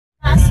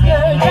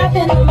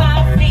Wrapping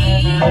my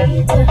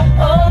feet,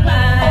 oh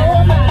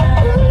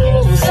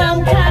my,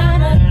 some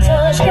kind of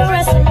touch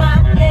caressing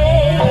my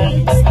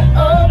legs,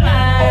 oh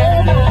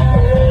my,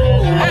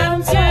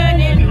 I'm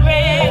turning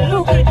red,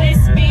 who could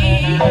this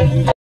be?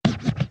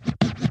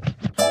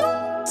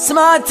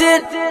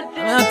 Smartin',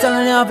 I'm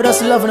telling you, but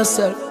just loving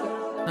yourself.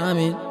 I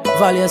mean,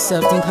 value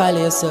yourself, think highly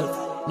of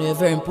yourself. You're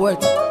very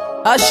important.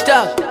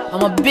 Hashtag,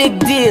 I'm a big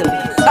deal.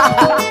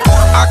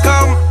 I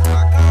come,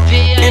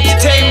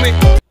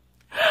 entertainment.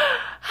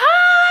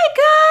 Hi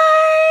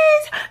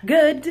guys,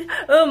 good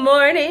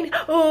morning.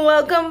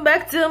 Welcome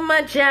back to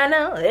my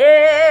channel.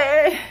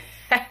 Hey.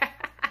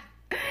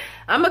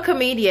 I'm a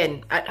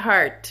comedian at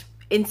heart,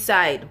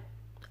 inside.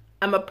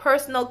 I'm a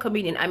personal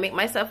comedian. I make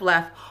myself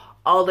laugh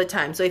all the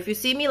time. So if you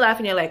see me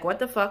laughing, you're like, what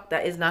the fuck?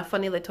 That is not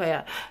funny,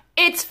 LaToya.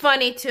 It's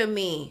funny to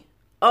me.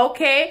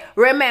 Okay?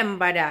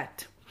 Remember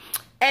that.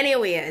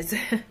 Anyways,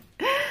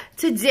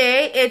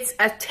 today it's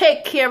a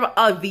take care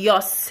of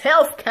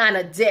yourself kind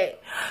of day.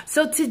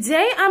 So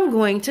today I'm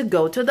going to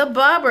go to the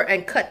barber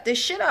and cut this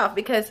shit off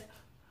because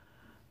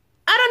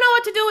I don't know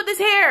what to do with this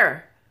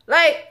hair.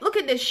 Like, look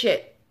at this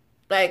shit.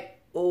 Like,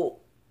 oh,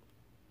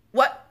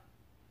 what?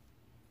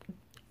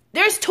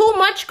 There's too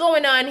much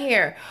going on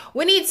here.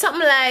 We need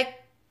something like,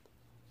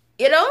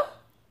 you know?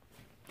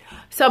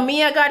 So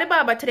me, I got the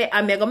barber today.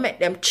 I'm going to make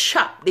them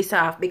chop this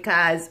off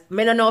because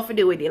I don't know what to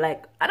do with it.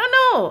 Like, I don't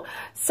know.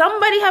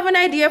 Somebody have an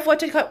idea of what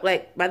to cut.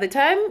 Like, by the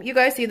time you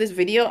guys see this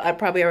video, I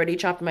probably already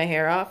chopped my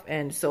hair off.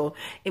 And so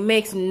it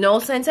makes no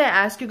sense I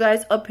ask you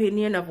guys'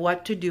 opinion of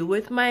what to do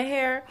with my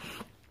hair.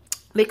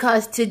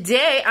 Because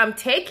today I'm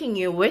taking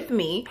you with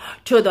me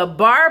to the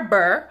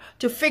barber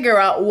to figure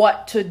out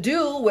what to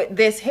do with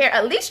this hair.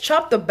 At least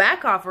chop the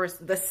back off or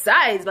the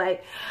sides.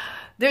 Like,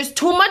 there's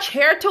too much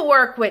hair to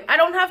work with. I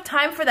don't have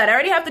time for that. I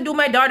already have to do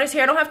my daughter's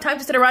hair. I don't have time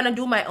to sit around and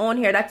do my own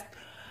hair. That's...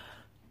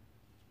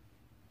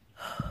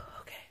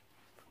 Okay.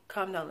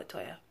 Calm down,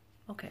 LaToya.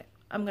 Okay.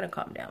 I'm going to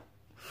calm down.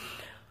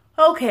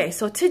 Okay.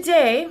 So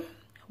today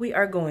we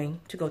are going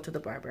to go to the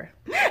barber.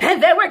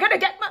 And then we're going to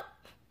get my...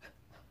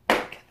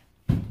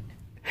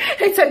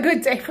 It's a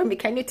good day for me,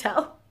 can you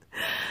tell?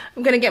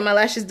 I'm gonna get my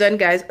lashes done,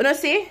 guys. You know,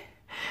 see?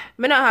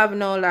 Me not have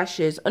no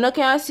lashes. You know,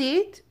 can you see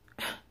it?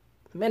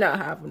 Me not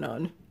have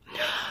none.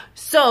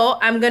 So,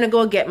 I'm gonna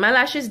go get my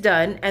lashes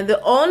done. And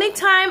the only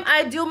time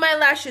I do my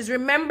lashes,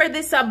 remember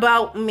this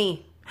about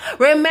me.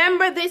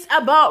 Remember this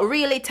about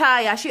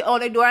ReallYTaYa. She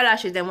only do her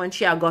lashes then when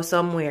she go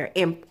somewhere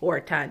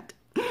important.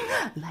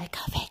 Like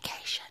a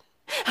vacation.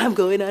 I'm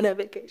going on a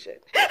vacation.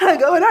 I'm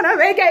going on a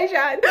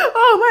vacation.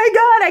 Oh my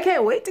God, I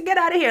can't wait to get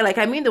out of here. Like,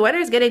 I mean, the weather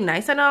is getting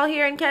nice and all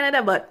here in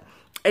Canada, but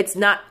it's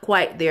not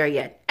quite there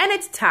yet. And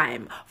it's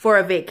time for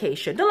a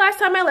vacation. The last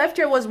time I left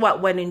here was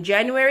what? When in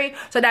January?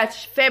 So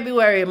that's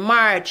February,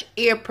 March,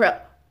 April.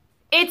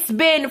 It's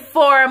been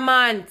 4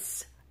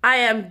 months. I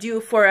am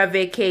due for a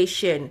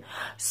vacation.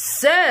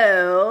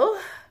 So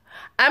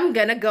I'm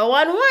gonna go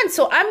on one.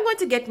 So I'm going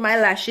to get my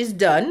lashes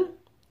done.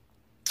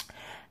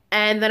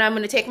 And then I'm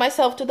going to take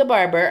myself to the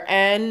barber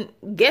and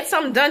get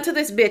some done to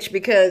this bitch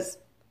because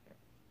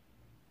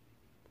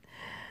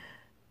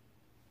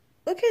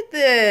look at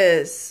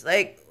this.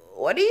 Like,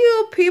 what do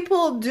you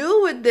people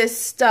do with this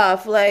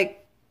stuff?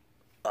 Like,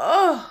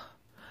 oh,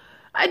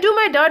 I do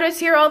my daughter's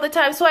hair all the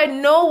time, so I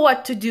know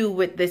what to do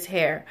with this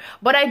hair.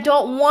 But I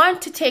don't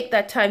want to take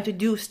that time to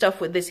do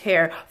stuff with this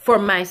hair for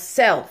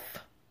myself.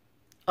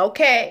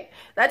 Okay?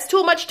 That's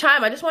too much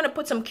time. I just want to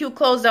put some cute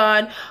clothes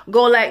on,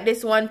 go like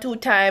this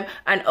 1-2 times,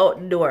 and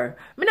outdoor.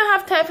 Me don't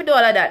have time for do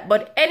all of that.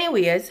 But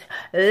anyways,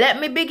 let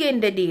me begin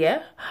the day.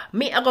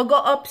 Me, I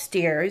go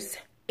upstairs,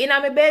 in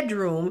my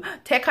bedroom,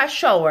 take a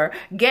shower,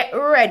 get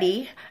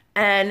ready,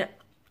 and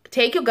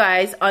take you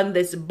guys on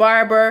this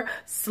barber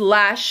 /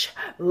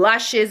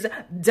 lashes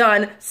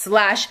done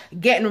 /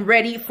 getting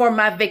ready for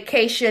my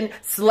vacation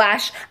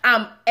 /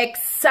 I'm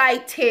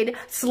excited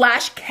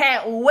 /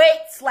 can't wait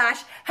 /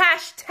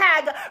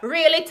 hashtag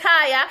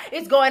ReallYTaYa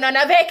is going on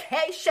a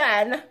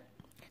vacation.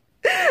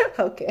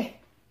 Okay,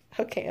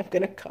 I'm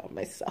gonna calm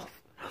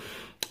myself.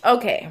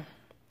 Okay,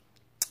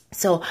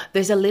 so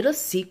there's a little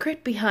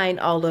secret behind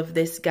all of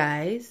this,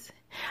 guys.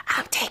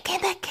 I'm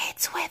taking the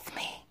kids with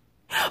me.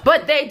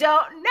 But they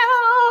don't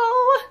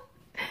know.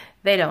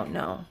 They don't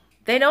know.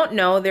 They don't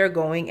know they're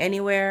going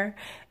anywhere.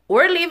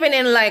 We're leaving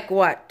in like,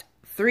 what,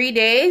 3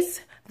 days?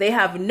 They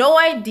have no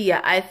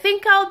idea. I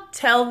think I'll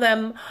tell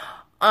them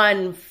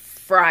on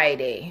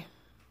Friday.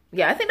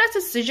 Yeah, I think that's a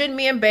decision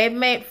me and Babe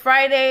made.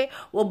 Friday,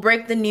 we'll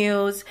break the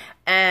news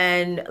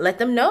and let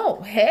them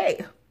know,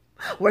 hey,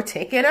 we're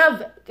taking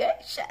a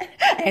vacation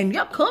and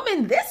you're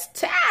coming this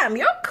time.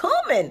 You're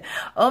coming.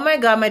 Oh my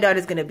God, my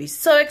daughter's going to be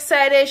so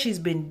excited. She's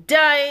been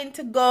dying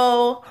to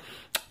go.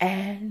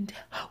 And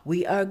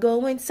we are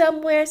going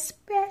somewhere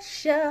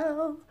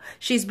special.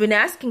 She's been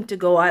asking to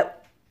go. I've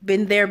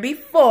been there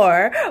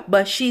before,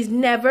 but she's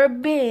never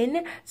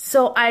been.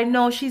 So I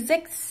know she's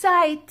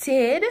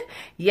excited.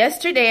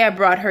 Yesterday, I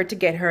brought her to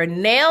get her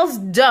nails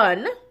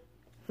done.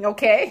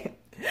 Okay.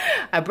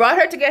 I brought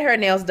her to get her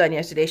nails done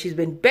yesterday. She's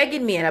been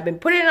begging me and I've been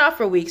putting it off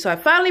for weeks. So I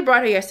finally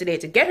brought her yesterday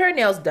to get her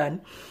nails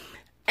done.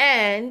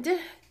 And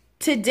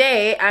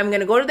today I'm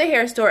going to go to the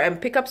hair store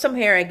and pick up some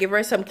hair and give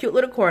her some cute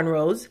little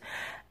cornrows.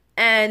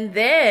 And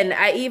then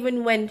I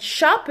even went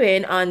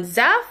shopping on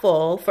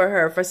Zaful for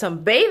her for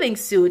some bathing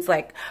suits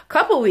like a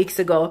couple weeks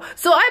ago.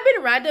 So I've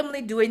been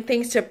randomly doing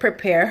things to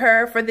prepare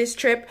her for this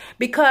trip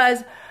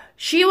because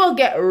she will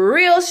get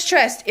real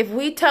stressed if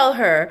we tell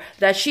her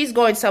that she's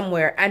going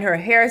somewhere and her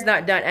hair is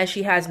not done and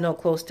she has no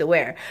clothes to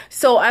wear.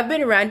 So I've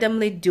been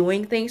randomly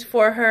doing things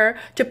for her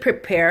to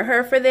prepare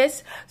her for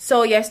this.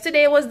 So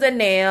yesterday was the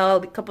nail.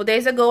 A couple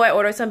days ago, I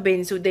ordered some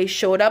bathing suits. They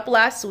showed up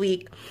last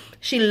week.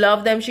 She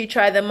loved them. She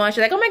tried them on.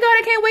 She's like, oh my God,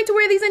 I can't wait to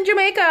wear these in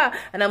Jamaica.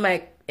 And I'm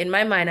like, in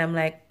my mind, I'm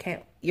like,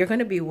 you're going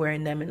to be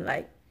wearing them in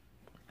like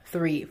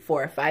 3,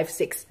 4, 5,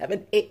 6,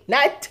 7, 8,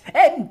 9,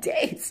 10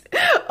 days.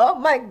 Oh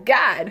my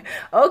God.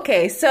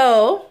 Okay,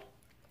 so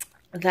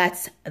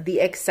that's the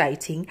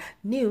exciting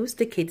news.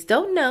 The kids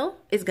don't know.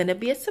 It's going to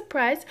be a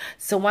surprise.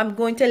 So I'm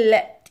going to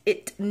let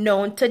it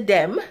known to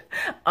them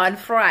on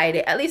Friday.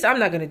 At least I'm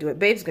not going to do it.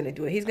 Babe's going to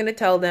do it. He's going to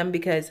tell them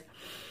because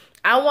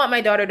I want my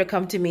daughter to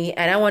come to me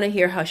and I want to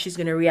hear how she's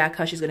going to react,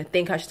 how she's going to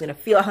think, how she's going to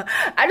feel.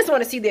 I just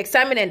want to see the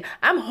excitement, and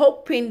I'm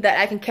hoping that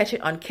I can catch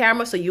it on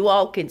camera so you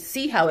all can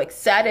see how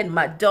excited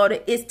my daughter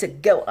is to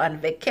go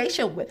on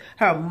vacation with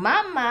her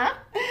mama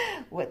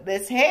with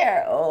this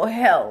hair. Oh,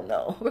 hell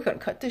no. We're going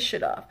to cut this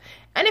shit off.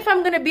 And if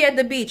I'm going to be at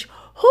the beach,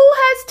 who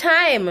has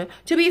time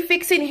to be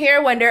fixing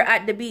hair when they're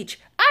at the beach?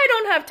 I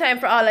don't have time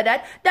for all of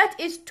that. That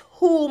is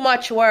too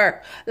much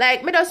work.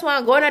 Like, me just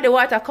want to go into the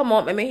water, come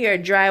out, make my hair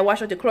dry,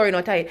 wash out the chlorine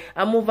out of it,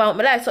 and move out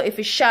my life. So if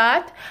it's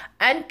short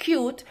and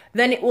cute,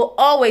 then it will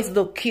always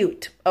look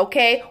cute.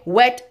 Okay?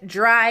 Wet,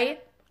 dry,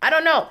 I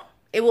don't know.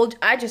 It will.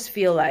 I just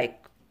feel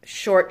like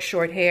short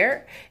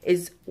hair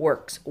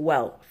works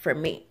well for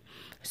me.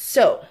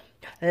 So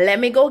let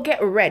me go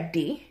get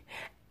ready,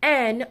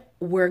 and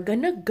we're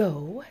gonna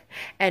go.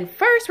 And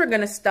first we're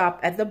gonna stop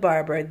at the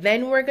barber.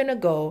 Then we're gonna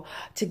go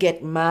to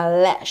get my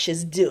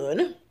lashes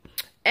done.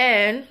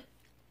 And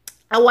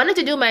I wanted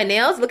to do my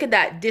nails. Look at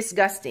that,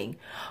 disgusting.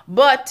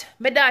 But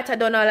my daughter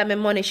done all of my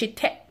money. She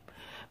told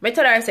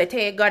her, I said,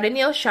 hey, go to the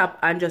nail shop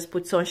and just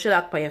put some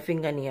shellac on your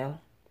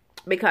fingernail.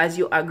 Because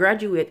you are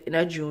graduate in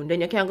a June, then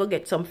you can go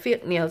get some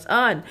fake nails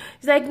on.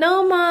 He's like,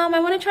 no, Mom,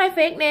 I want to try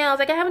fake nails.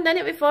 Like, I haven't done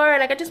it before.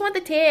 Like, I just want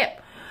the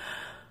tip.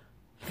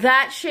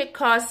 That shit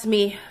cost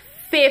me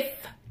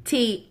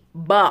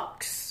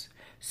 $50.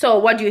 So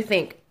what do you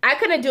think? I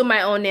couldn't do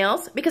my own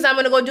nails because I'm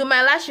going to go do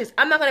my lashes.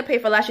 I'm not going to pay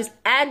for lashes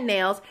and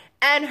nails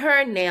and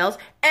her nails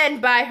and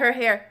buy her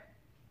hair.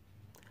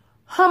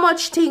 How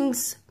much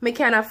things me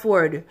can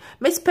afford?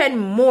 Me spend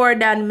more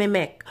than me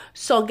make.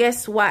 So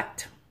guess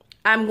what?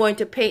 I'm going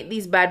to paint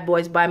these bad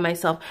boys by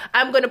myself.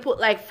 I'm going to put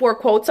like 4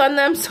 quotes on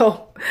them.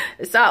 So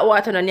it's not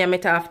water on them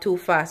it off too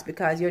fast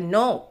because you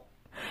know,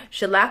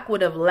 shellac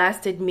would have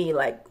lasted me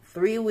like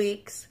 3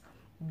 weeks.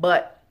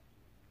 But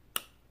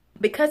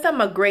because I'm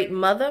a great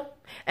mother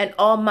and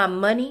all my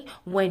money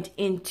went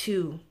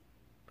into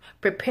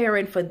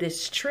preparing for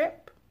this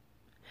trip,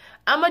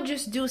 I'm going to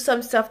just do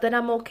some stuff that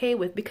I'm okay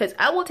with because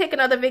I will take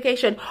another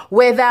vacation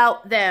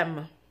without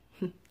them.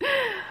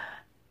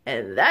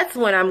 And that's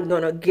when I'm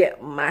going to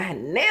get my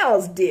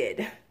nails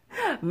did.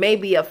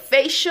 Maybe a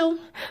facial,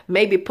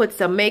 maybe put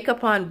some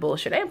makeup on.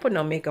 Bullshit, I ain't put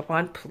no makeup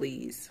on,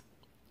 please.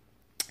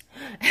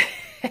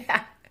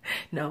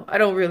 No, I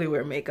don't really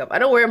wear makeup. I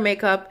don't wear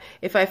makeup.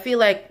 If I feel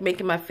like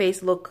making my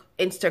face look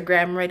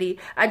Instagram ready,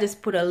 I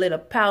just put a little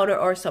powder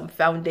or some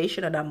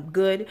foundation and I'm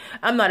good.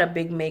 I'm not a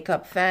big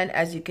makeup fan.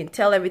 As you can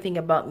tell, everything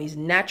about me is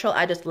natural.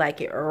 I just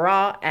like it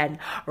raw and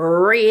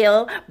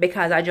real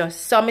because I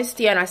just saw me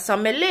stay and I saw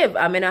me live.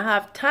 I'm gonna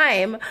have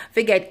time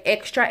to get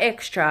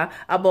extra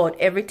about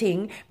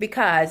everything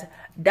because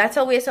that's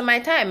a waste of my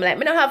time. Like,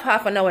 me don't have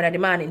half an hour in the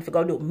morning to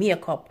go do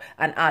makeup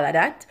and all of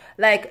that.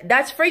 Like,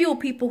 that's for you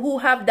people who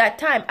have that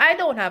time. I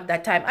don't have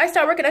that time. I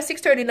start working at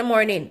 6:30 in the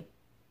morning.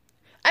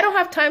 I don't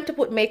have time to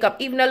put makeup,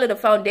 even a little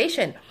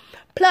foundation.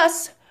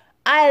 Plus,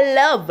 I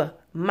love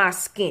my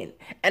skin.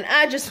 And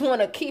I just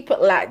want to keep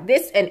it like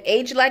this and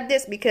age like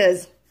this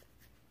because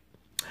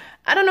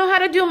I don't know how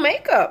to do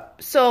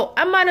makeup. So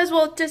I might as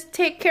well just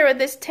take care of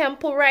this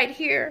temple right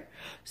here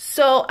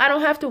so I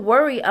don't have to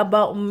worry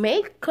about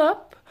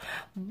makeup.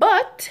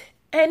 But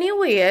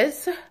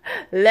anyways,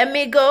 let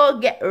me go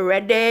get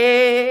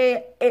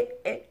ready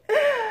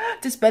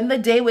to spend the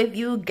day with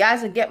you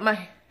guys and get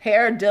my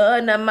hair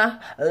done and my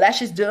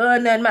lashes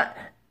done and my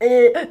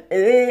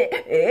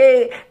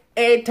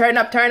turn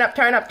up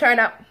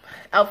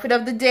outfit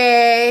of the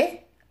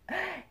day.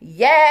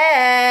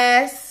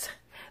 Yes,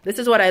 this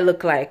is what I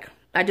look like.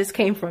 I just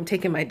came from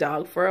taking my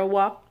dog for a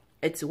walk.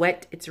 It's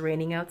wet, it's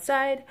raining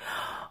outside,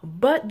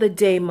 but the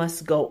day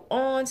must go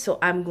on, so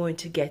I'm going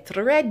to get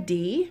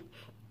ready.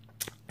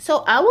 So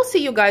I will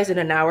see you guys in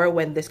an hour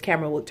when this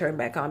camera will turn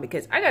back on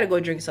because I gotta go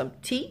drink some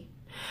tea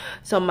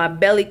so my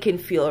belly can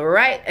feel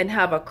right and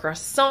have a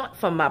croissant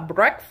for my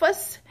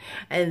breakfast.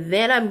 And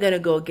then I'm gonna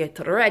go get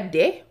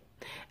ready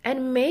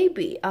And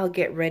maybe I'll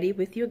get ready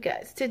with you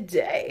guys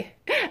today.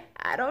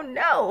 I don't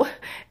know.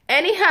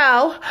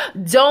 Anyhow,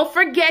 don't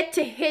forget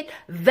to hit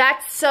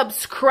that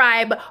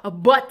subscribe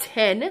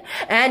button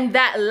and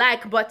that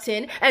like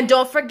button. And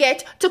don't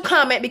forget to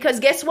comment, because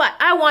guess what?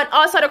 I want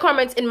all sort of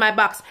comments in my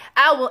box.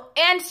 I will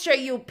answer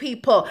you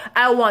people.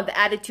 I want the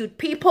attitude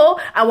people.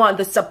 I want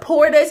the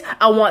supporters.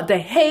 I want the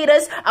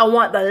haters. I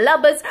want the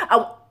lovers.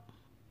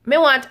 Me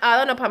want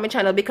all on my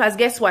channel, because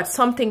guess what?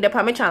 Something up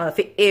on my channel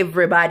for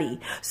everybody.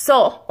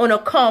 So,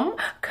 come,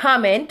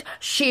 comment,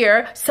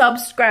 share,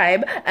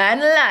 subscribe,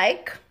 and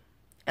like.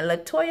 And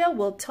LaToya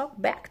will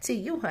talk back to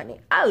you, honey.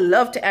 I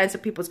love to answer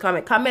people's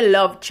comments. I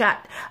love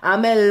chat. I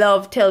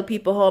love tell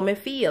people how me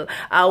feel.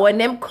 When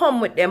them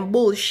come with them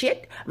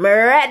bullshit, me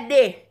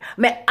ready.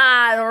 Me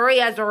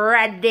always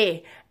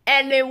ready.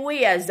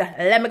 Anyways,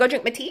 let me go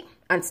drink my tea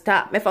and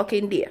start my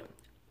fucking day.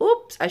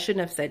 Oops, I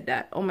shouldn't have said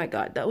that. Oh my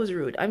God, that was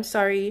rude. I'm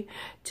sorry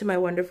to my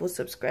wonderful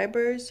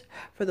subscribers.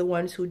 For the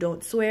ones who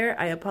don't swear,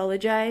 I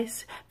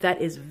apologize. That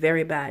is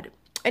very bad.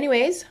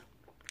 Anyways,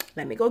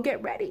 let me go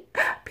get ready.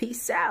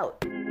 Peace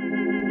out.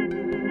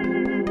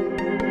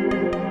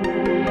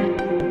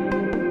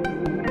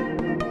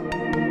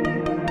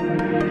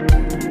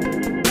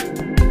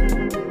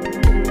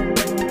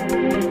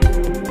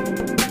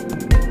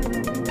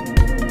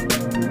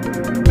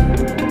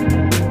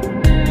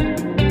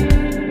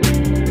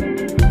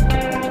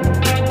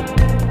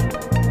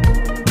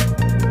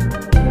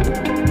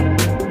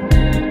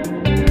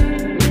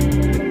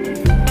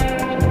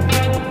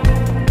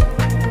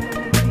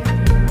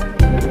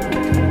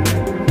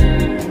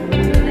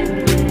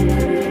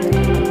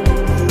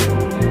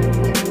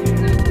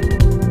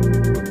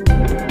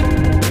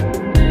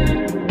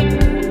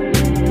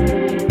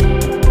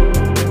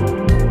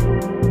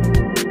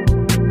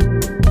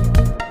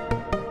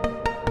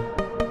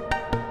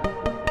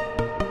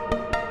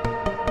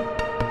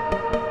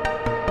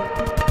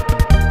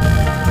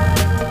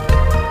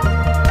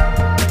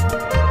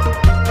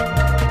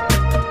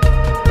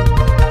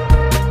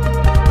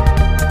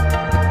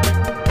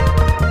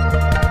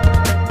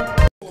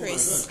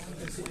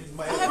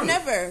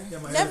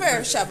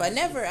 Never, Shaba,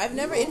 never. I've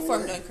never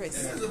informed on Chris.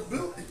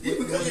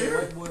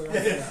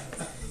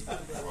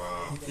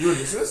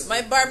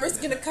 My barber's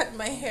gonna cut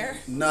my hair.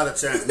 Not a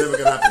chance. Never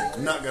gonna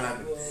happen. Not gonna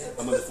happen.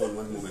 I'm on the phone.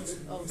 1 moment.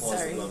 Oh, pause.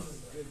 Sorry.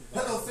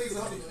 Hello, face.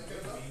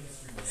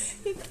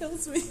 He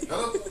kills me.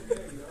 Hello.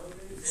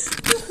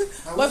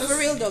 But for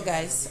real though,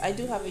 guys, I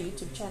do have a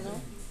YouTube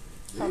channel.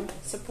 Come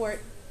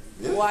support,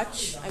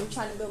 watch. I'm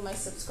trying to build my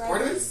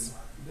subscribers.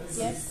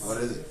 Yes. What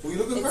is it? Who you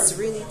looking for? It's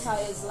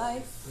ReallYTaYa's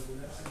life.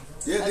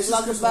 Yeah, I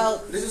vlog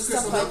about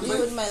stuff I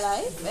do in my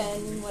life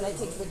and when I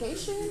take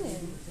vacation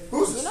and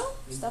you know,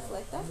 stuff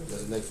like that.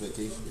 That's next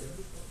vacation.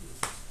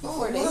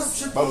 4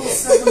 days.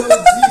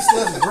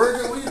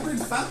 Burger. What are you bring,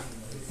 fam?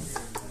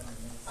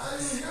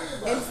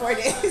 In 4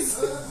 days.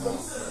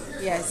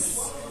 Yes.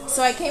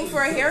 So I came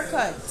for a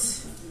haircut.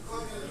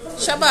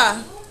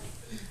 Shaba.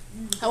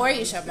 How are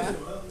you, Shaba?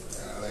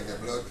 Like a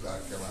blood clot.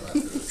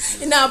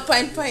 You know,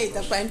 pint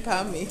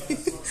pa me.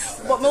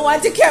 But me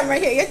want the camera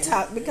here you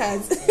talk,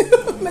 because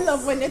me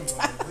love when you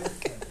talk.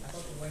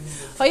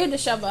 How you do,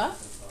 Shaba?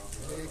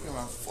 Come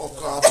on,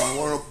 fuck off. I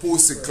want a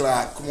pussy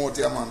clot. Come out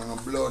here, man, and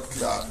a blood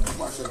clot.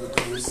 Come on, shut the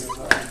pussy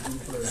clot.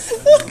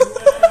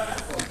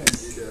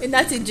 You're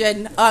not a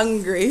Jen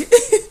hungry.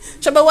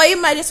 Shaba, why you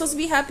mad? You're supposed to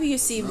be happy you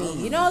see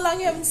me. You know how long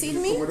you haven't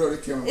seen me?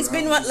 It's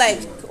been what,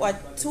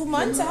 2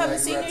 months I haven't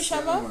seen you,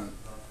 Shaba?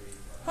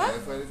 Huh?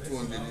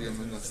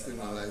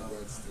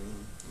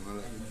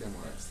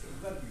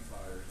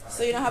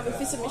 So you don't have a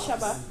fist with me,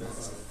 Shaba?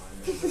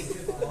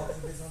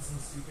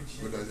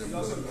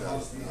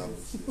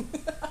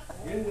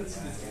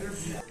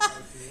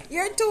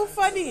 You're too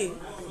funny.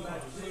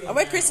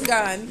 Where Chris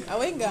gone? I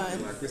ain't gone.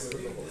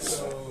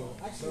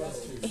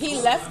 He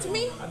left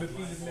me?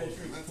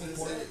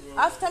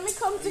 After me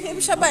come to him,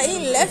 Shaba,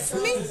 he left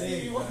me?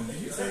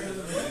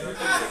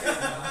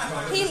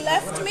 He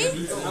left me?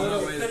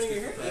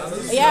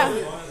 Yeah.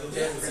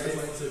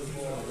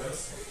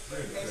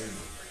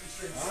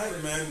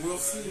 Alright, man, we'll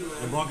see, man.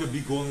 LeBron could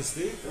be Golden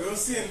State. We'll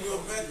see him go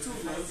back too,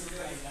 man.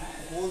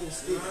 Golden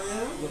State.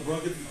 LeBron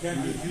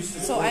can't be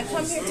Houston. So I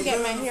come here to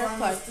get my hair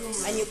cut,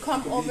 and you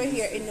come over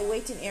here in the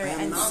waiting area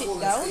and sit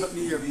down?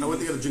 I went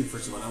to get a drink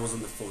first of all. I was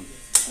on the phone.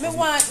 Me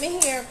want my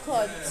hair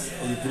cut.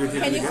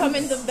 Can you come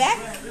in the back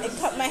and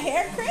cut my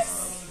hair,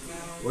 Chris?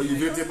 Well, you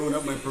videotape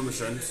without my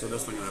permission, so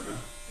that's not gonna happen.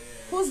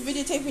 Who's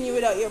videotaping you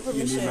without your You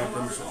permission? need my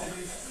permission.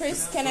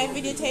 Chris, can I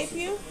videotape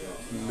you?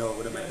 No,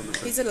 without my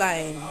permission. He's a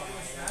lying.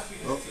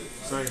 Oh,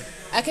 sorry.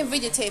 I can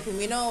videotape him.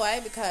 You know why?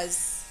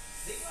 Because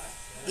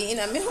he's in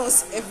my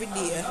house every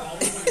day.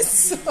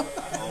 So. Oh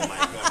my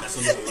God, that's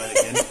another lie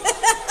again.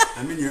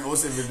 I'm in your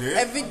house every day.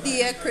 Every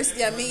day, Chris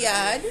in my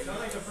yard,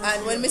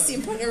 and when I see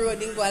him on the road,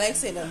 he go like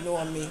say, "Don't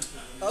know me."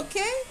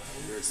 Okay.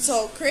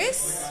 So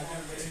Chris.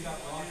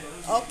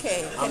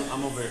 Okay.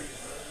 I'm over here.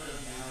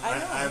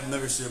 I've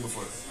never seen him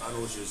before. I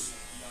know what she is.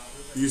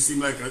 You seem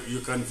like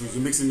you're confused.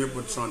 You're mixing me up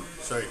with Sean.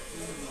 Sorry.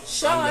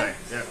 Sean? Wrong guy.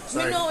 Yeah,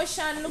 sorry. You know what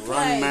Sean look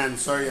Wrong like. man.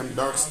 Sorry, I'm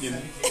dark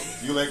skinned.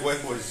 You like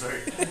white boys.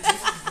 Sorry.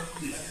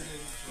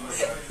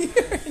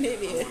 You're an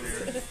idiot.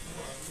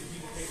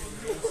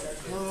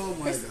 Oh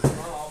my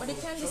God. But they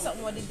can't do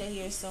something what did they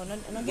hear, so no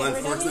get rid of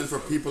Unfortunately it. for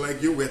people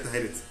like you, we have to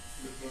hide it.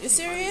 You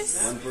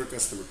serious? One per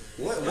customer.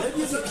 Why do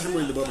you have a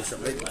camera in the barber shop?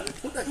 Like,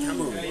 put that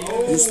camera on.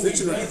 You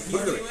snitching on it.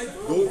 Put it away.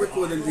 Don't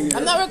record anything.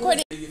 I'm not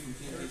recording.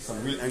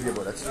 I'm really angry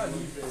about that.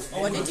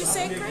 What did you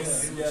say,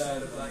 Chris?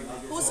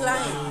 Who's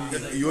lying?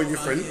 You and your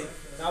friend?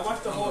 I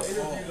watched the whole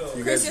interview though.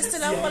 You Chris, guys. you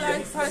still have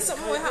following for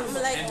something what happened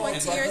like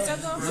 20 years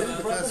ago?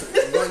 Because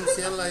one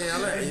say a lie,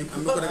 I'm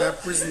not gonna go to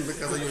prison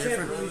because of your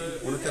friend.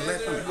 Want to tell lie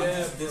from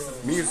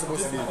me? Me, you're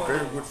supposed to be a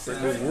very good friend.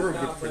 We were a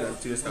good friend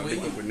until you start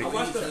making up with Nikki. I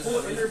watched the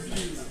full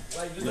interview.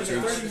 Like just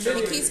like 30 minutes.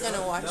 Nikki's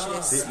gonna watch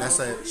this. See, that's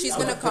why. She's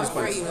gonna come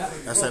for you.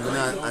 That's why I'm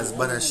not as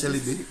bad as Shelly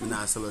be. I'm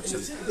not sell out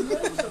Shelly.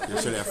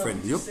 You're Shelly a friend.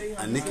 You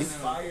and Nikki.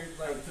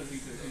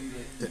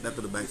 Take that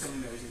to the bank.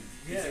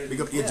 Big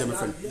up AJ, my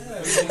friend.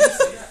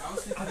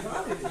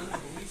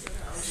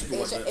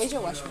 Asia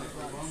watch my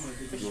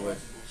vlogs. For sure.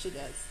 She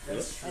does.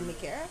 And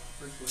Nikara?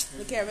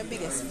 Nikara, my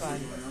biggest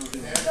fan.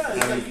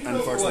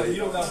 Unfortunately,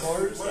 you got to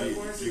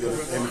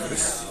pay me for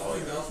this.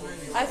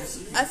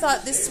 I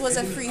thought this was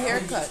a free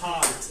haircut.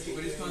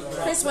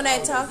 Chris, when I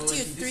talked to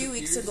you 3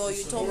 weeks ago,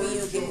 you told me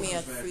you'll give me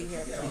a free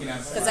haircut.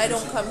 Because I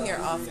don't come here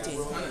often.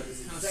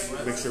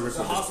 Make sure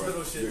record this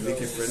part. Your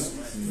Nikki friend?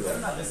 No.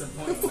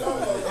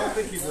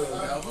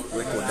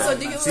 Record that. So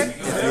do you See, if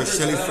you're a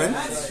Shelly friend,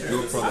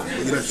 no problem. But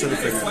you're not a Shelly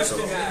friend, so.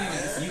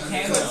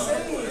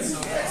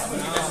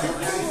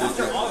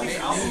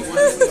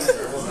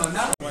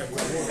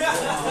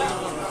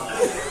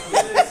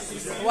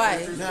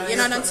 Why? You're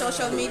not on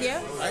social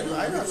media? I do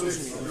on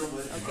social media.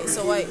 Okay,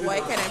 so why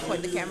can't I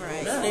point the camera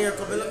at you?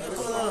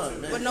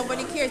 But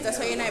nobody cares. That's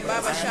why you're not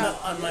barber shop.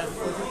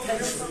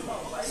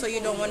 So you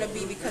don't want to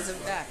be because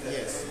of that?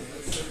 Yes.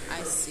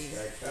 I see.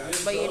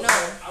 But you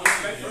know,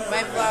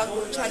 my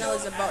vlog channel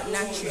is about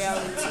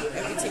naturality,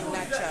 everything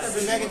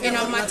natural.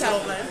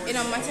 It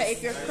don't matter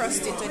if you're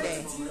crusty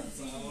today.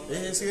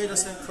 Yeah, so you're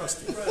just saying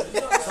crusty.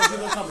 Some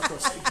people call me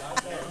crusty.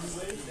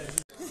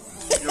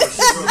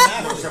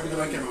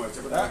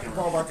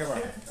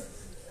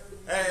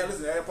 Hey,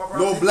 listen, hey, Papa.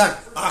 No black.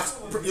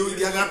 You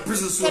got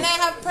prison soon. Can I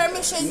have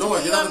permission to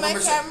put you on my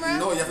camera?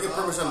 No, you have to get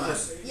permission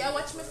first. Yeah,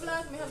 watch my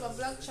vlog. Me have a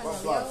vlog channel.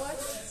 Yeah, watch.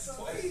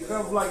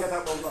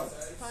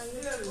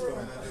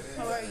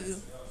 How are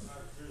you?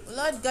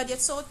 Lord God, you're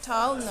so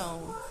tall now.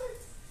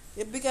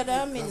 You're bigger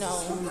than me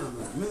now.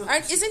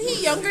 Isn't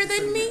he younger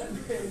than me?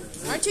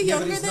 Aren't you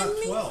younger than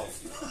me?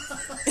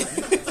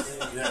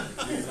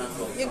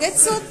 You get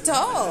so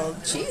tall.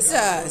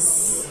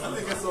 Jesus.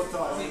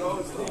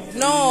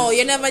 No,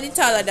 you're never the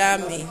taller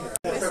than me.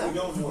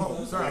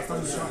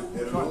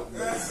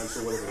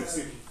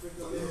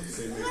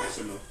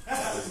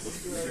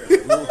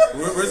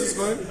 Where's this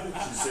going?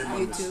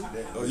 YouTube.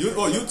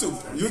 YouTube.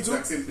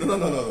 YouTube? No.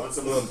 Watch.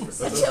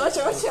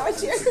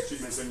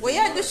 Where you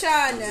at,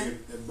 Dushan?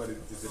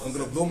 I'm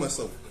gonna blow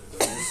myself.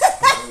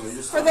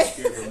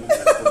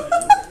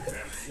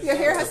 Your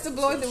hair has to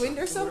blow in the wind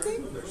or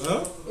something?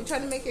 Huh? You're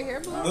trying to make your hair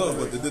blow? No,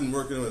 but it didn't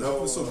work anyway. That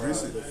was so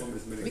greasy.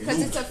 Because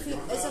it's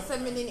a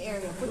feminine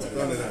area. Put it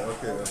No, down.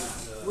 okay.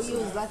 We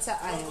use lots of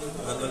iron.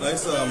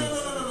 Nice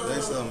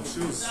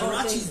shoes.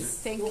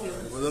 Thank you.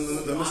 Well, then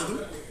let's do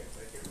it.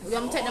 You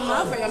want me to take them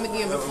off or you want me to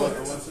give you my foot?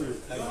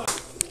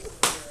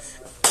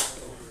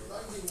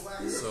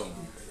 So,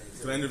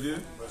 can I interview you?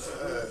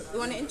 You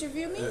want to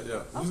interview me?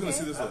 Yeah. Who's gonna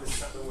see this? I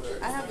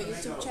have a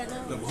YouTube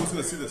channel. No, but who's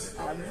gonna see this?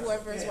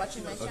 Whoever is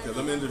watching my channel. Okay,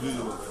 let me interview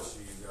you.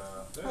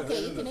 Okay,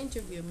 you can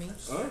interview me.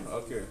 Huh?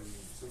 Okay.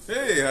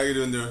 Hey, how you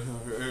doing there?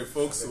 Hey,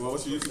 folks,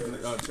 what's your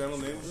YouTube channel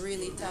name?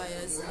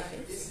 ReallYTaYa's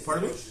Life.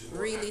 Pardon me?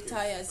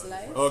 ReallYTaYa's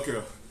Life.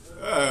 Okay.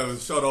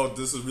 Shout out,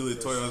 this is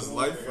ReallYTaYa's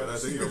Life, I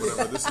think, or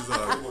whatever. This is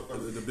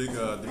the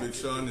big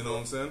Sean, you know what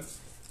I'm saying?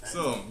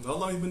 So, how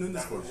long have you been doing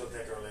this for?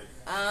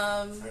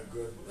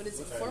 What is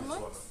it, 4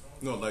 months?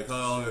 No, like how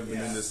long have you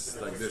been doing this,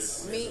 like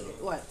this? Me?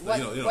 What? You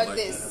know, What like,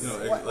 this? you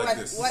know, What, like what,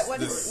 this. what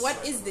This.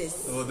 what is this?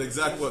 Oh, the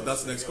exact what?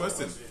 That's the next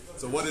question.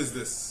 So what is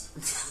this?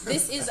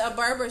 This is a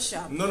barber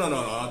shop. No, I'm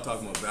not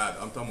talking about that.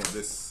 I'm talking about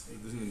this.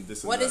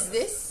 This What that. is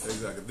this?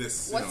 Exactly,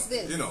 this. What's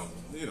this? You know,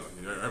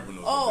 everyone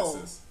knows Oh,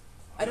 what this is.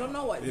 I don't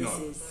know what You this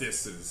know, is.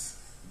 this is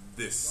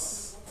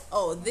this.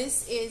 Oh,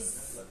 this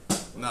is...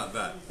 Not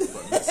that,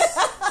 but this.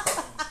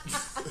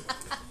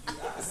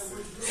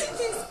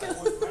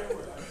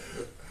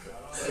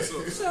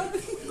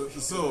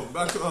 So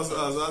back to us.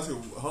 I was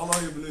asking, how long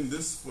have you been doing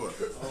this for?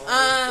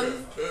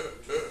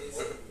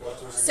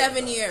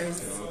 7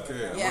 years.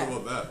 Okay, Yeah.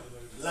 what about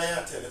that?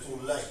 Liar tell it who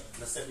lie.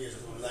 The 7 years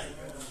it who lie.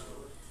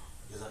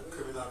 He's a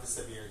criminal for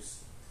 7 years.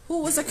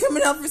 Who was a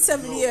criminal for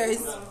 7 years?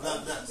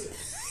 Not that.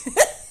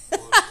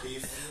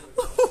 Thief.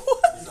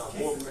 He's a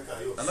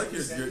I like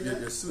your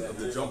suit of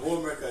the jump.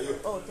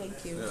 Oh,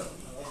 thank you. Yeah.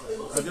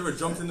 Have you ever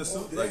jumped in the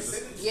suit like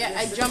this? Yeah,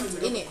 I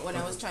jumped in it when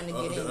I was trying to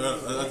get in.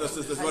 Let's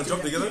want to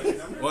jump together.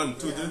 1, 2,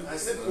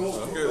 3.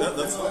 Okay,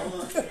 that's fine.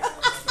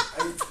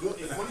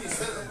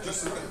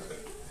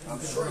 I'm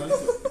sure.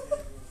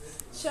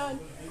 Sean,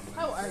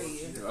 how are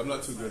you? I'm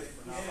not too good.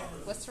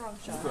 What's wrong,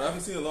 Sean? I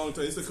haven't seen you in a long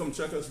time. You used to come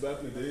check us back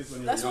in the days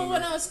when you That's were younger.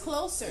 when I was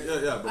closer.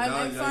 Yeah, but now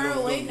I'm far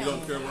away you now.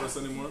 don't care about us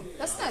anymore?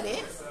 That's not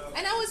it.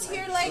 And I was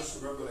here like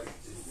 3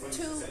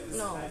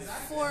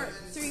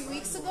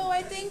 weeks ago,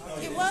 I think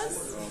it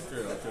was.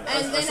 Okay.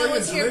 And then I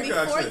was here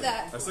before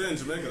that. I saw you in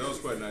Jamaica. That was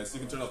quite nice. You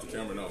can turn off the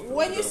camera now.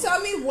 When you saw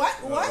me, what?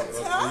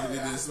 Huh?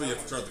 This is when you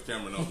have to turn off the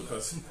camera now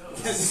because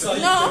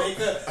No.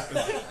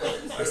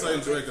 I saw you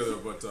in Jamaica though,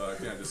 but I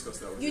can't discuss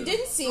that with you. You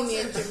didn't see me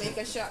in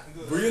Jamaica, shop.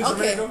 Were you in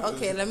Jamaica?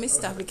 Okay, let me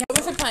stop. You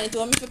want me for pint?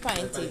 Want me for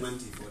pint?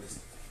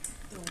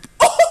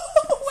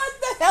 What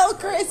the hell,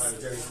 Chris?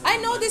 I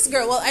know this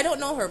girl. Well, I don't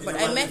know her, but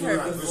I met her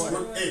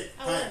before.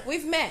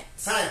 We've met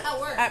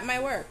at my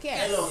work.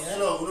 Yeah.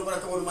 Hello. We don't want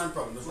to come on man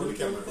problem. Just run the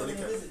camera.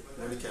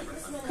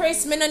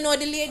 Chris, me no know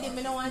the lady.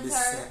 Me no want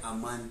her.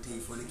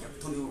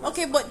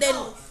 Okay, but then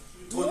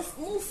move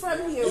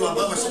from here. Me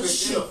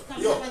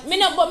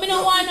no want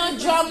no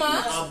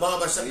drama.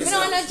 Me no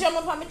want no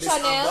drama for my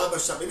channel. A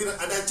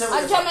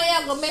drama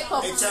you go make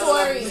up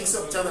story. Mix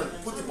up channel.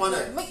 Put it on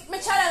there. My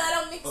channel I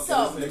don't mix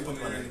up.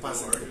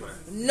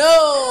 No.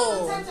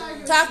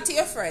 Talk to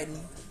your friend.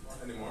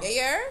 You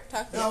hear?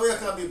 Talk to Now we are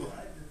copy people.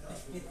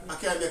 I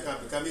can't be a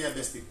copy. Can be a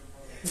bestie.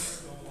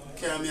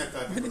 Can't be a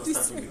copy.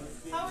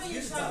 How are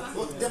you, Shama?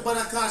 But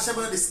I can't share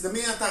this. The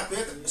main attack.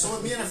 So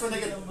me and a friend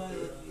again.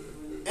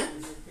 Eh?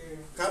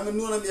 Can't be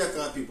known to be a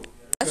copy people.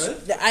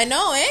 I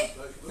know, eh?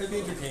 Could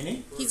be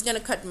entertaining. He's gonna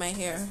cut my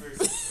hair.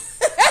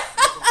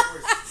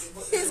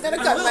 He's gonna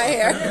cut my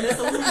hair. That's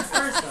a woman's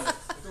first.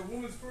 It's a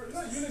woman's first.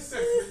 Not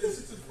unisex.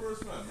 It's his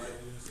first man.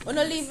 Oh,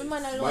 no, leave him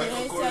alone. Michael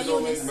It's a Kors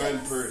only man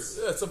unisex. first.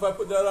 Yeah, so if I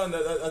put that on,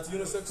 that's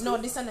unisex? No,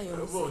 this is not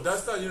unisex. Whoa,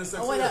 that's not unisex.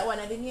 Oh, what that one?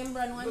 I didn't name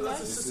brand one, That's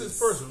right? his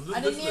first.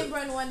 I didn't name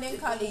brand one, then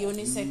call it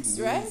unisex,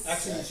 right?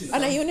 Actually, you should.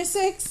 And a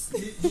unisex?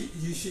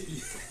 You should.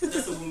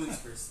 That's a woman's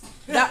first.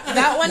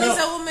 That one is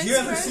a woman's You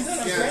ever first? seen that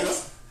on Yeah.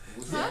 Friends?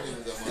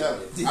 Yeah.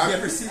 Did you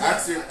ever see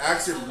that?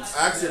 Action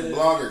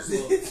bloggers.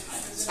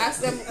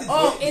 Ask them.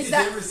 Oh, is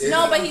that?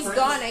 No, but he's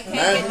gone. I can't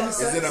Man, get is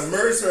the. it a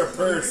merce or a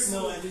purse?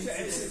 So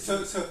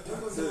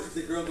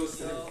the girl goes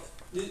to him.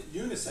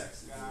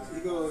 Unisex. He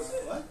goes,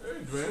 what?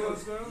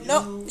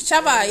 No,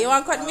 Shaba, you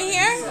want to cut me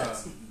here?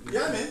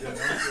 Yeah, man.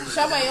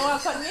 Shaba, you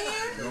want to cut me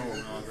here? No.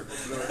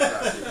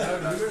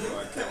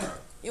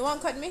 You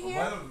want to cut me I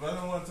here?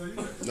 don't want to tell you.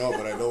 No,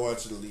 but I don't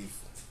want you to leave.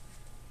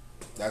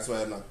 That's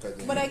why I'm not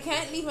cutting. But I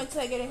can't leave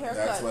until I get a That's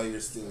haircut. why you're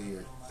still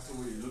here. So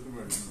what, you looking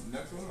for the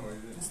next one or you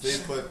didn't? Stay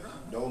put.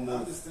 Don't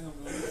move.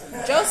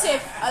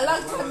 Joseph, a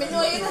long time I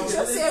know you,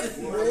 Joseph.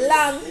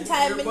 Long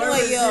time I know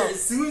you.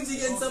 As soon as you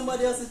get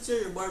somebody else's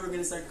chair, your barber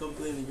gonna start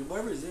complaining. Your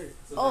barber's there.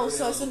 Oh,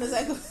 so as soon as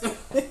I go. So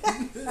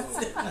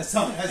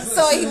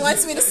So he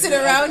wants me to sit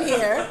around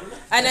here,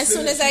 and as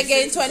soon as I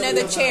get into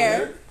another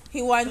chair,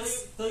 he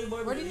wants.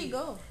 Where did he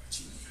go?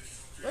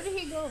 Where did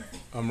he go?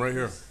 I'm right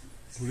here.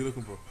 Who are you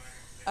looking for?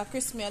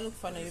 Chris, me I look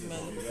for now. You may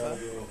look for.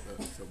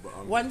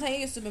 One time you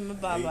used to be my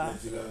barber, I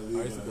used to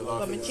be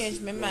but me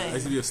changed my I used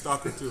mind. to be a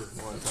stalker too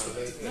one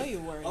time. No, you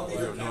weren't. You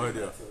have no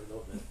idea.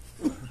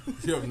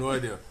 You have no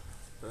idea.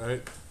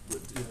 Right?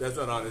 But that's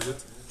not on, is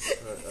it?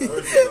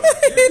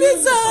 It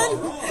is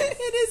on.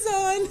 It is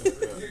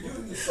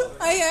on.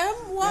 I am.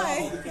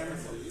 Why?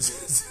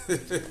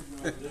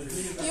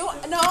 You?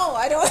 No,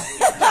 I don't.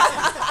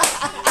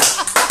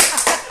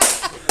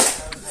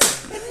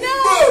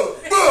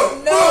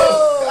 No.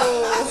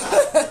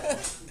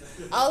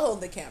 I'll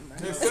hold the camera.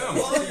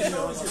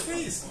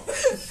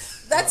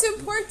 That's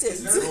important.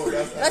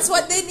 That's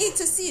what they need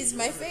to see is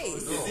my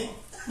face.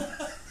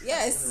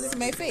 Yes, it's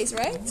my face,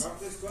 right?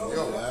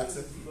 Yo,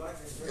 accent.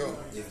 Yo,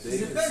 if they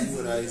can see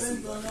what I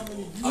see.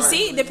 You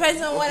see, it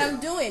depends on what I'm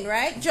doing,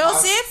 right?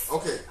 Joseph?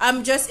 Okay.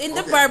 I'm just in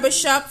the barber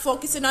shop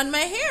focusing on my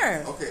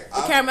hair. Okay.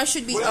 The camera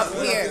should be up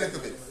here. A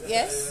bit.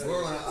 Yes?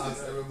 We're going to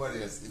ask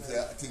everybody else if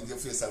they think your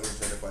face are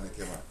turn up on the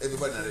camera.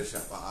 Everybody in the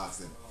shop, I ask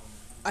them.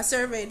 I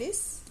survey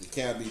this. It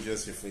can't be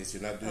just your face.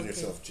 You're not doing Okay.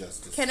 yourself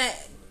justice. Can I?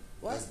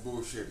 What? That's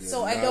bullshit.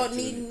 So I don't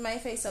need my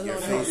face alone. Your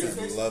face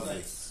is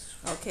lovely.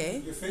 Okay.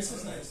 Your face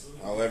is nice.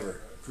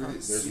 However,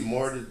 there's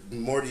more to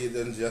you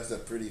than just a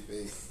pretty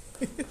face.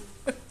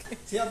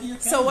 See, I'll be your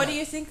So what do cameraman.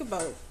 you think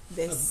about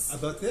this?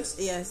 About this?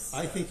 Yes.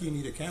 I think you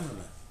need a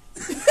cameraman.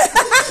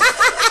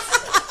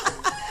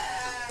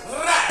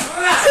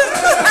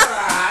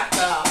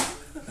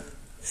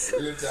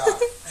 Real talk.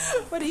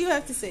 What do you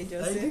have to say, I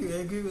Joseph?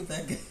 agree with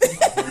that guy.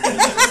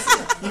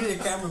 You need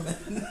a cameraman.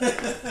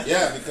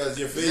 Yeah, because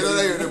your face. You know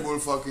that you're the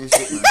bullfucking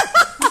shit, man.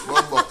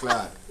 Bumbo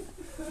clad.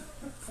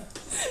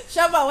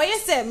 Shaba, what you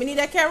say? We need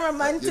a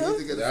cameraman You need too?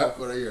 to get the fuck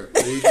out of here.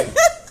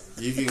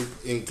 You can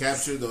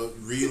capture the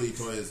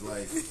ReallYTaYa's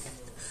life.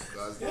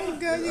 You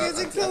guys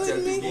are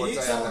killing me.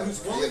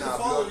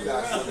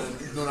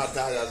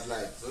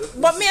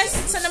 But me,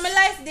 so now my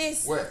life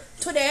this. Where?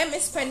 Today, I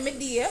spend my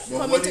day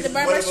coming to the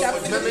barber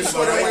shop. Let me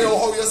show them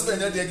how you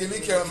spend your day. Give me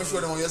care. Let me show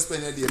them how you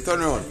spend your day.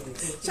 Turn around.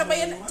 Shabba,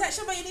 you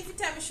need to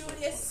tell me show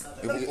this.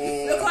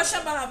 Look how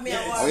Shabba have me.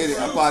 Oh,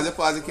 yeah.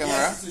 Pause the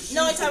camera.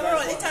 No, it's a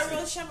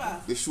roll,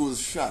 Shabba. The shoes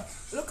shot.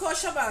 Look how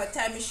Shabba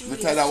time me show I'm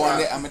this. tie that one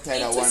day. I'm tie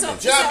that one day.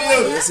 Job,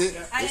 you see?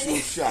 The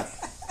shoes shot.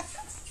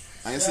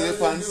 And you see the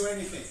pants?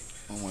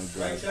 Oh my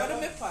God. What are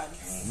my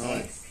pants?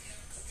 No.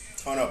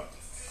 Turn up.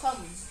 Come. I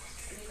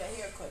need a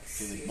haircut.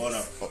 Burn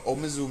up. How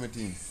me zoom it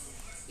in?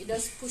 You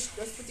just put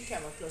the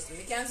camera close to me.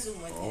 You can't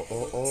zoom it.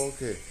 Oh,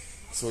 okay.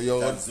 So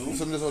you're zoom?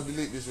 So just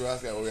delete this. You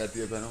ask me how we are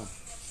tape now.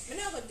 I'm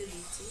not going to delete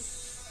it.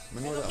 I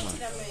know that, man.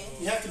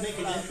 You have to make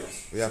an entrance.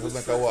 You have to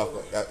make a walk.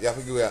 You have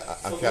to give a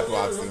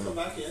catwalk. You know?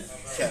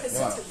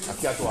 A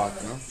catwalk,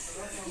 you know?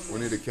 We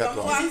need a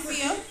catwalk. Walk for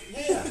you?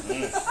 Yeah.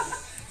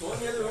 Go in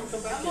the other room,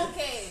 come back I'm in.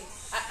 okay.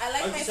 I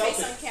like my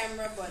face on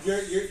camera, but... Your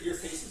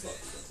face is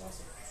lovely. That's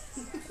awesome.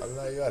 I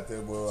like you. I tell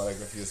you boy, I like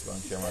a face on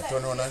camera.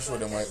 Turn on and show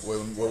them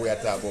what we are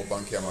talking about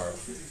on camera.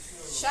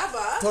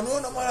 Shabba, Turn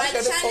on, man. my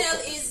channel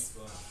is,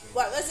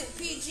 what was it,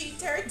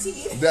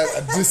 PG-13?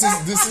 This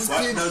is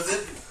PG.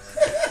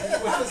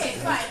 Okay,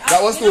 fine.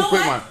 That was too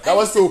quick, man. That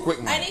was too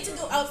quick, man. I need to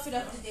do outfit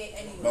of the day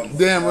anyway.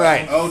 Damn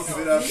right.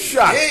 Outfit of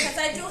shot. Because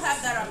I do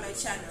have that on my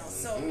channel.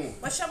 So,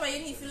 but Shabba, you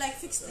need to like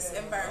fix this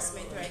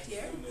embarrassment right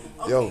here.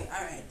 Okay, Yo.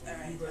 Alright.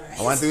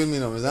 I want to with me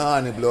now. I'm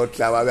on the blood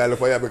clot. I look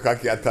for you because I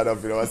can't turn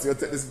up. You know, I see you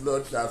take this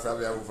blood clot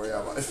from you for you,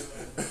 man.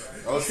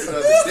 Outfit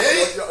of the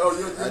day?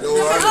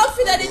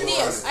 Outfit of the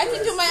day. I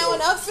can do my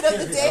own outfit of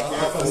the day.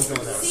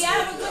 See, I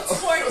have a good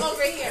sport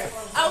over here.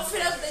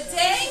 Outfit of the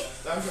day.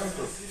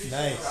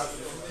 Nice.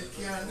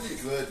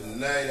 Good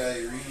night,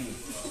 Irene.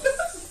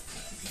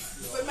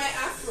 With my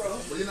afro.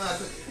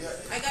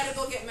 I gotta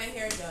go get my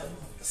hair done.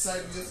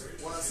 Side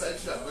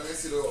shot. When I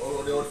see the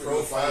outfit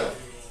profile.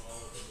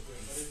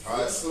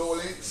 Alright,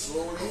 slowly,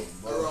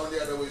 around the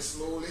other way,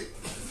 slowly.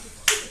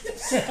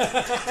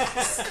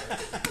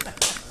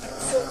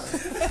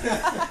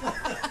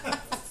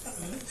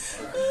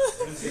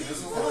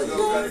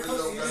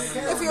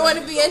 If you want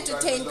to be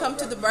entertained, come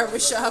to the barber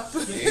shop.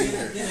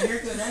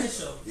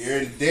 You're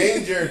in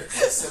danger.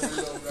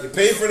 You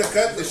pay for the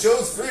cut, the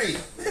show's free.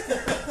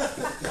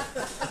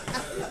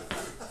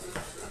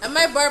 And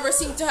my barber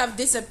seemed to have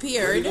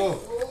disappeared.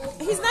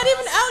 He's not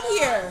even out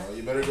here. Well,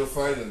 you better go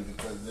find him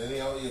because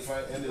anyhow you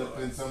ended up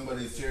in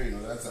somebody's chair. You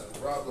know that's a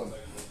problem.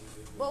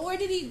 But where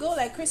did he go?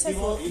 Like Chris has,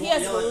 he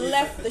has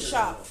left the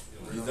shop.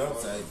 He's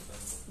outside.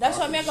 That's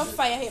why I'm gonna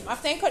fire him.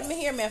 After I cut my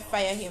hair, I'm gonna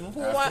fire him.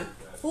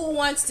 Who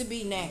wants to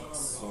be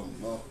next? You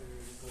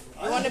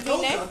want to be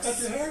next? Cut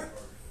your hair.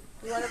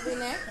 You want to be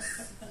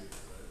next?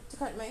 To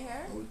cut my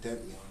hair? It would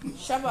tempt me.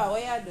 Shabba,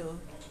 what you do?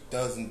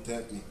 Doesn't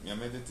tempt me. You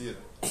meditate.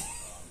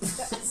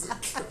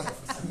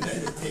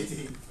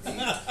 Meditating.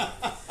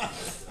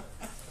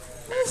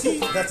 See,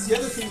 that's the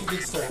other thing you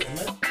did start.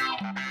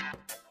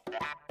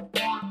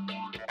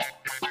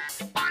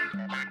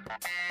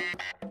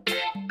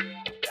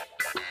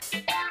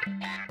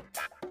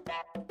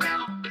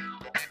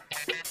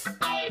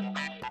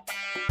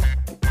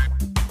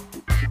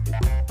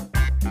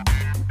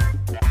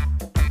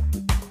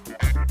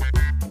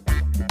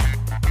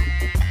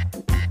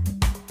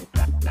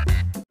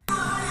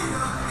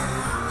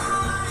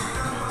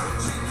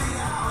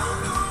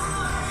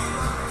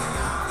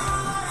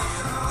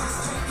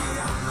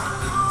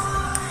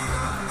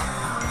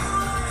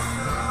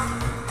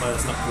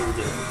 That's not really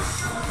good.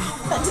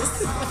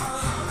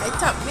 I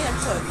tap me a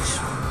touch.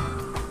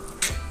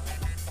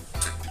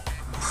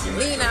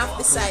 Lean off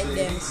beside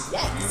them.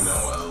 Yes.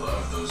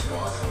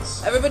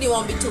 Everybody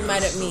won't be too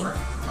mad at me.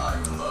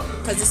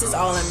 Because this is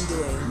all I'm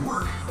doing.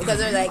 Because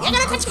they're like, you're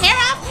gonna cut your hair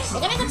off?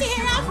 You're gonna cut your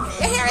hair off?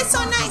 Your hair is so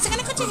nice. You're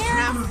gonna cut your hair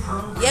off?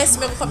 Yes,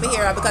 I'm gonna cut my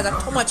hair off because I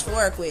have too much to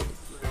work with.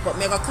 But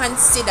I'm gonna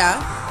consider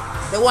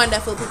the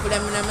wonderful people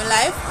them in my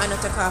life and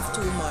not take off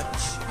too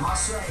much.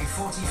 Marseille,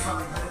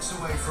 45 minutes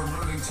away from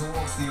moving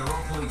towards the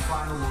Europa League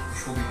final,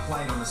 which will be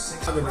played on the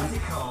 6th of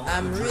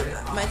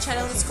my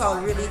channel is called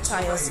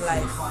ReallYTaYa's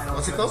Life.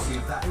 What's it called?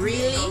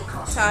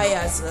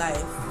 ReallYTaYa's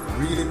Life.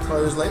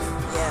 ReallYTaYa's Life?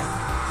 Yeah.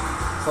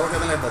 So what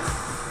kind of life that's?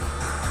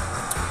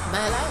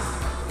 My life.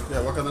 Yeah,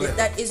 what kind of life?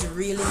 That is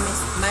really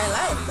my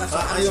life. That's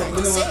what I'm trying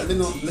to say.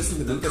 Listen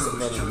to them.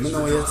 I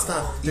know you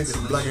start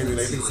blogging with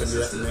like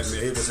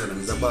this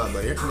and the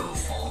barber, yeah?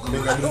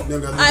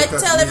 I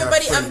tell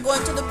everybody I'm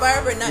going to the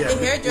barber, not the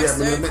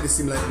hairdresser. Yeah, make it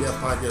seem like be a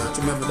part, yeah. I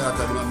remember that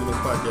I'm not a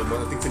part, yeah,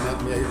 but I think it's not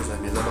me a hairdresser,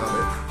 I'm a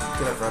barber.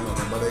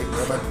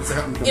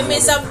 Him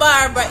is a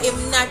barber, him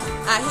not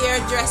a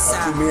hairdresser.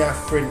 I choose me a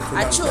friend.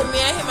 I choose me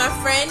and him a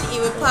friend,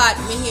 he will part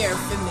me hair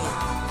for me.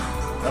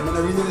 I mean,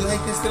 I really like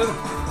this still.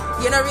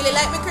 You don't really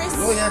like me, Chris?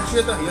 No, yeah,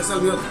 straight up. You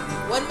sell me out.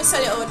 When me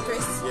sell you out,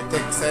 Chris? You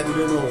take side, you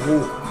don't know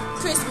who.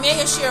 Chris, me and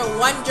you share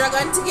one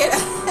dragon together.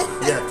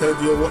 Yeah, tell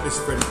you what this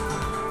friend.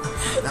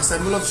 That's why I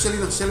love Shelly.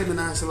 No, Shelly,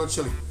 I sell out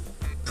Shelly.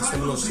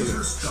 Similar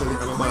Shelly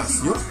and a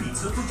boss. You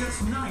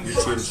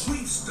change.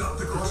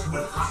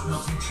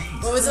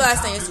 When was the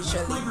last time you see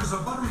Shelly?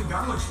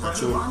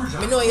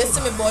 I know you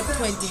see me about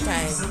 20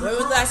 times. When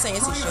was the last time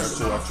you see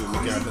Shelly?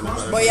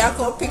 But you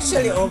can't pick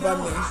Shelly over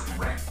me.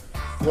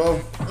 Well,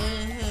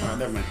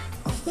 never mind.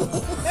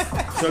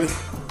 Shelly,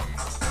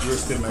 you're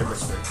still my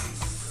best friend.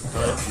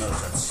 Alright, no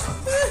chance.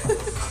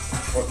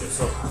 Okay,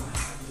 so.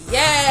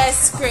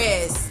 Yes,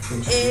 Chris.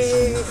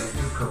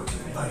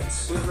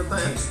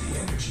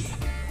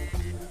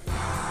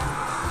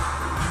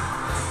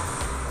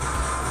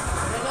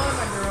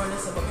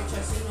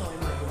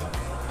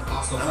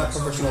 I'm a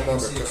professional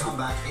barber.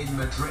 I'm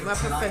a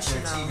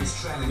professional.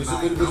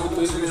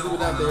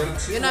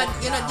 You're not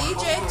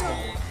DJ too?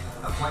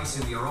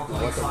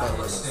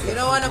 You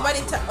don't want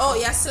nobody to. Oh,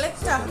 you're a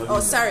selector. Oh,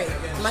 sorry.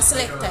 I'm a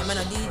selector. I'm not a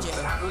DJ.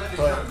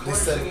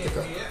 This side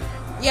sticker.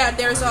 Yeah,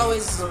 there's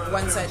always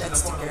one side that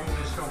sticker.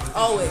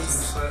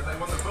 Always.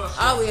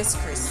 Always,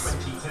 Chris.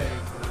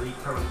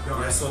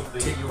 You're so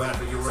thick, man.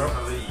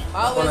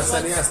 Always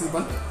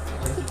one.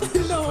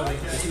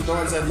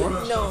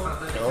 No.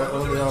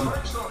 No.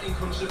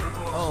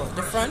 Oh,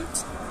 the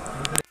front?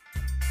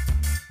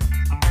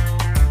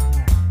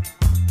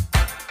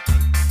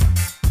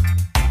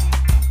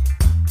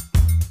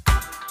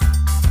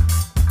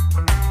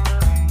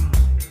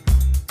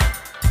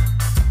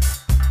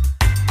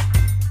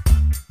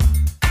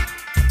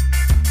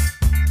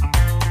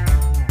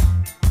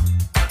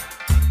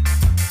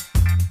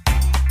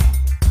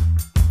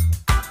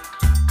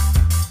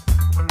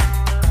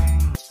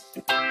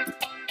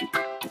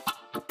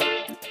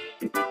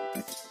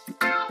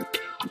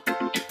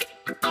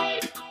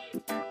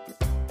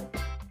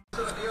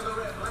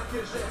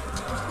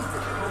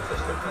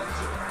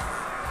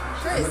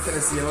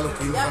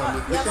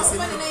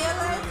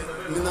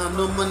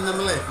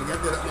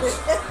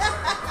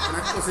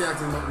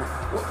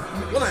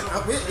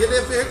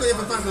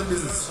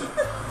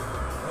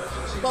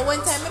 But when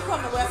time it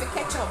comes, we have to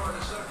catch up.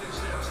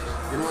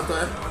 You know what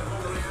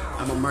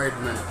I'm a married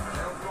man.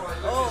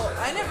 Oh,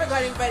 I never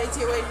got invited to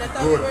your wedding. I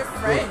thought we were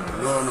friends.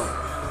 No.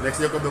 Next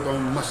year come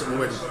and mash up my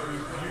wedding.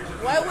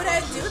 Why would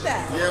I do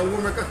that? Yeah,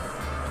 woman.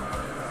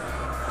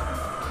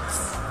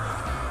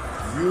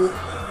 You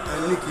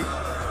and Nikki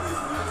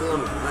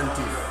told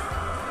Auntie.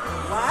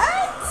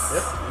 What?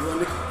 Yep, you and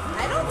Nikki.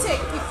 I don't take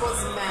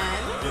people's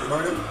man. You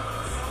burn him?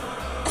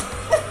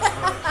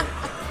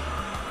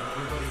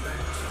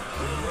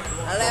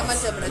 I like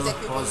myself when I take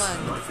people's man.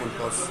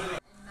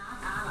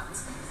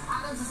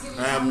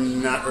 I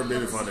am not her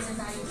baby father.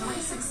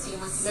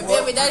 My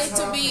baby daddy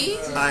to be.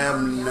 I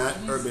am not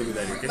her baby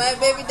daddy. Okay? My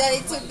baby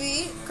daddy to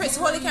be. Chris,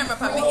 hold the camera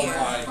for me here. Oh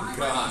my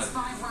God.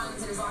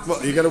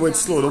 Well, you gotta wait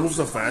slow. Don't move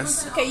so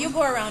fast. Okay, you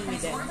go around me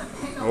then.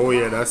 Oh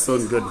yeah, that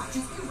sounds good.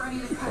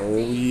 Oh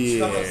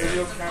yeah.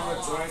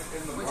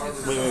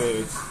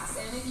 Wait.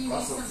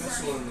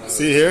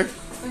 See here?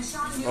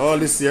 All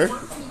this here.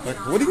 Like,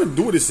 what are you gonna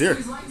do with this here?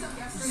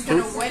 It's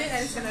gonna wet it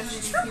and it's gonna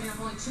strip.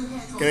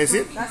 Can I see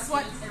it? That's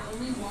what.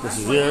 This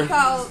is here.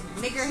 Called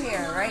nigger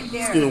hair, right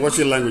there. Excuse me, what's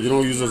your language? You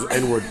don't use those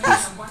N-word,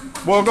 please.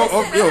 Well, go.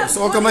 Oh, yo,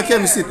 so how come I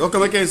can't see it? How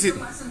come I can't see it?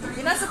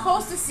 You're not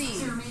supposed to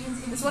see.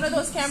 It's one of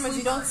those cameras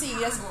you don't see.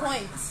 You just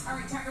point.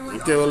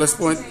 Okay, well, let's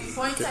point.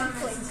 Point and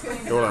click.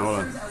 Hold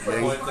on.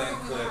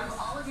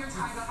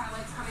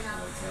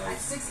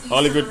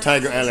 All the good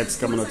Tiger Alex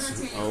coming up.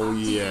 Oh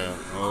yeah.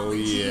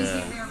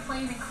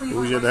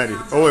 Who's your daddy?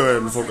 Oh wait,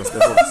 let's focus.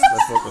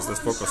 Let's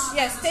focus.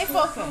 Yeah, stay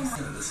focused.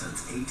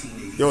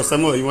 Yo,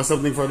 Samuel, you want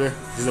something for there?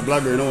 He's a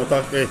blogger, you know.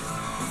 Talk, hey,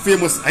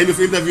 famous. I'm if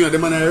interviewing the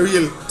man, a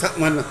real top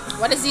man.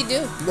 What does he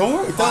do? Don't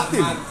worry, talk to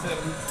him.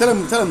 Tell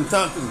him,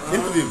 talk to him.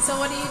 Interview him. So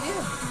what do you do?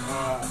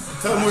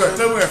 Tell him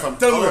where from.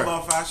 Tell him where.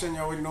 All about fashion,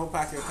 yo, with no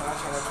packet touch.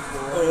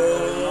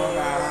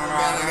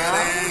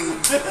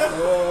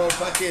 Oh,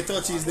 packet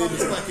touch, his name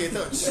is packet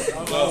touch.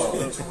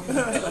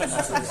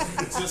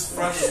 It's just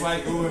fresh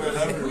like glue and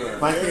everywhere.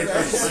 Packet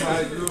touch.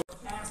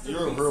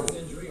 You're a verbal.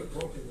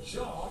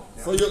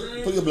 For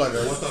your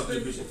blogger, what's up,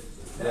 Bishop?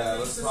 Yeah,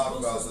 let's talk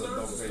about the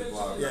don't pay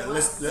blog. Yeah,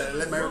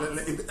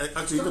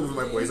 actually, you can be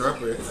my boy. He's a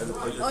rapper.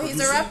 Oh, he's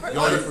a rapper?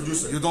 You're the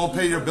producer. You don't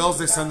pay your bills,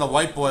 they send the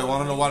white boy.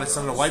 Want to know why they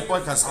send the white boy?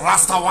 Because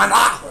Rasta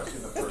wanna.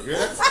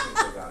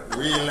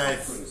 Real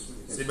life.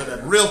 See, but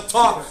that real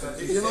talk.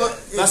 You know what?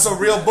 That's a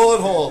real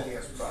bullet hole.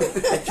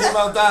 It came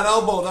out that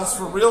elbow. That's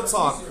for real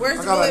talk. Where's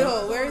the bullet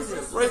hole? Where is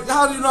it? Right.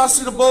 How do you not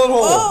see the bullet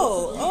hole?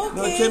 Oh, okay.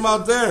 No, it came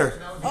out there.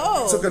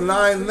 Oh. I took a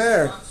 9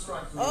 there.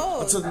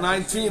 Oh. I took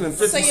 19 and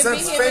 50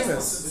 cents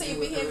famous. So you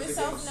behave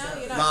yourself now?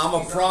 You're not. Nah, I'm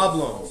a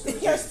problem.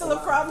 You're still a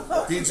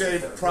problem.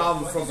 DJ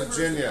Problem from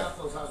Virginia.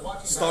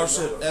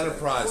 Starship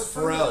Enterprise.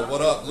 Pharrell,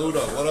 what up?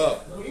 Luda, what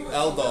up?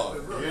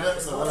 L-Dog. Yeah,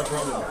 that's a lot of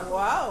problems.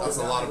 Wow. That's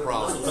a lot of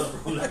problems.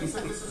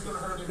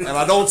 And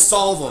I don't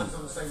solve them.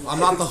 I'm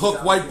not the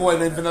hook white boy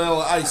named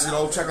Vanilla Ice. You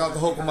know, check out the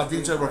hook when my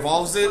DJ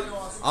revolves it.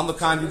 I'm the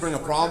kind you bring a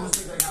problem,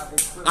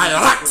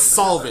 I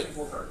solve it.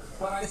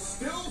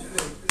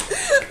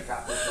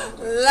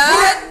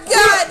 Lord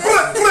God.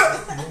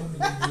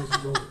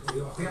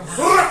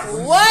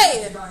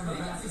 Why?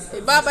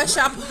 The barber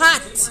shop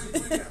hot.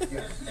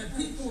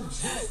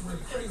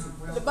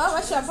 The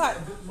barber shop hot.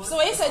 So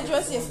what you said,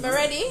 Joseph? Me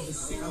ready?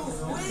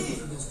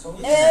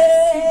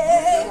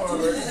 Hey.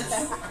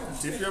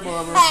 Tip your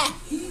barber.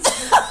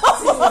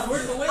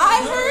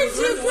 I heard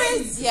you,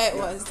 Chris. Yeah, it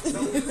was.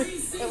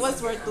 It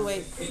was worth the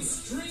wait.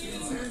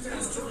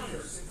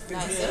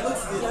 Nice. Eh?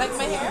 You like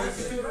my hair?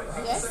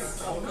 Yes?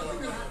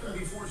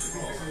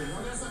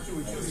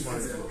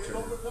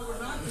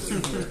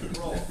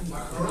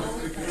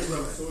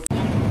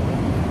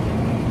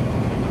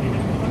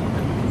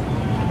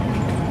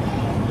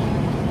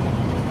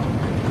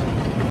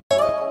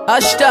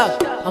 Hashtag,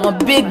 I'm a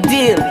big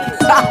deal.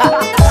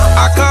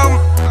 I come.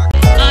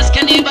 Ask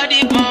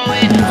anybody,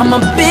 boy. I'm a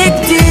big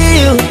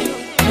deal.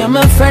 You're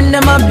my friend,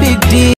 I'm a big deal.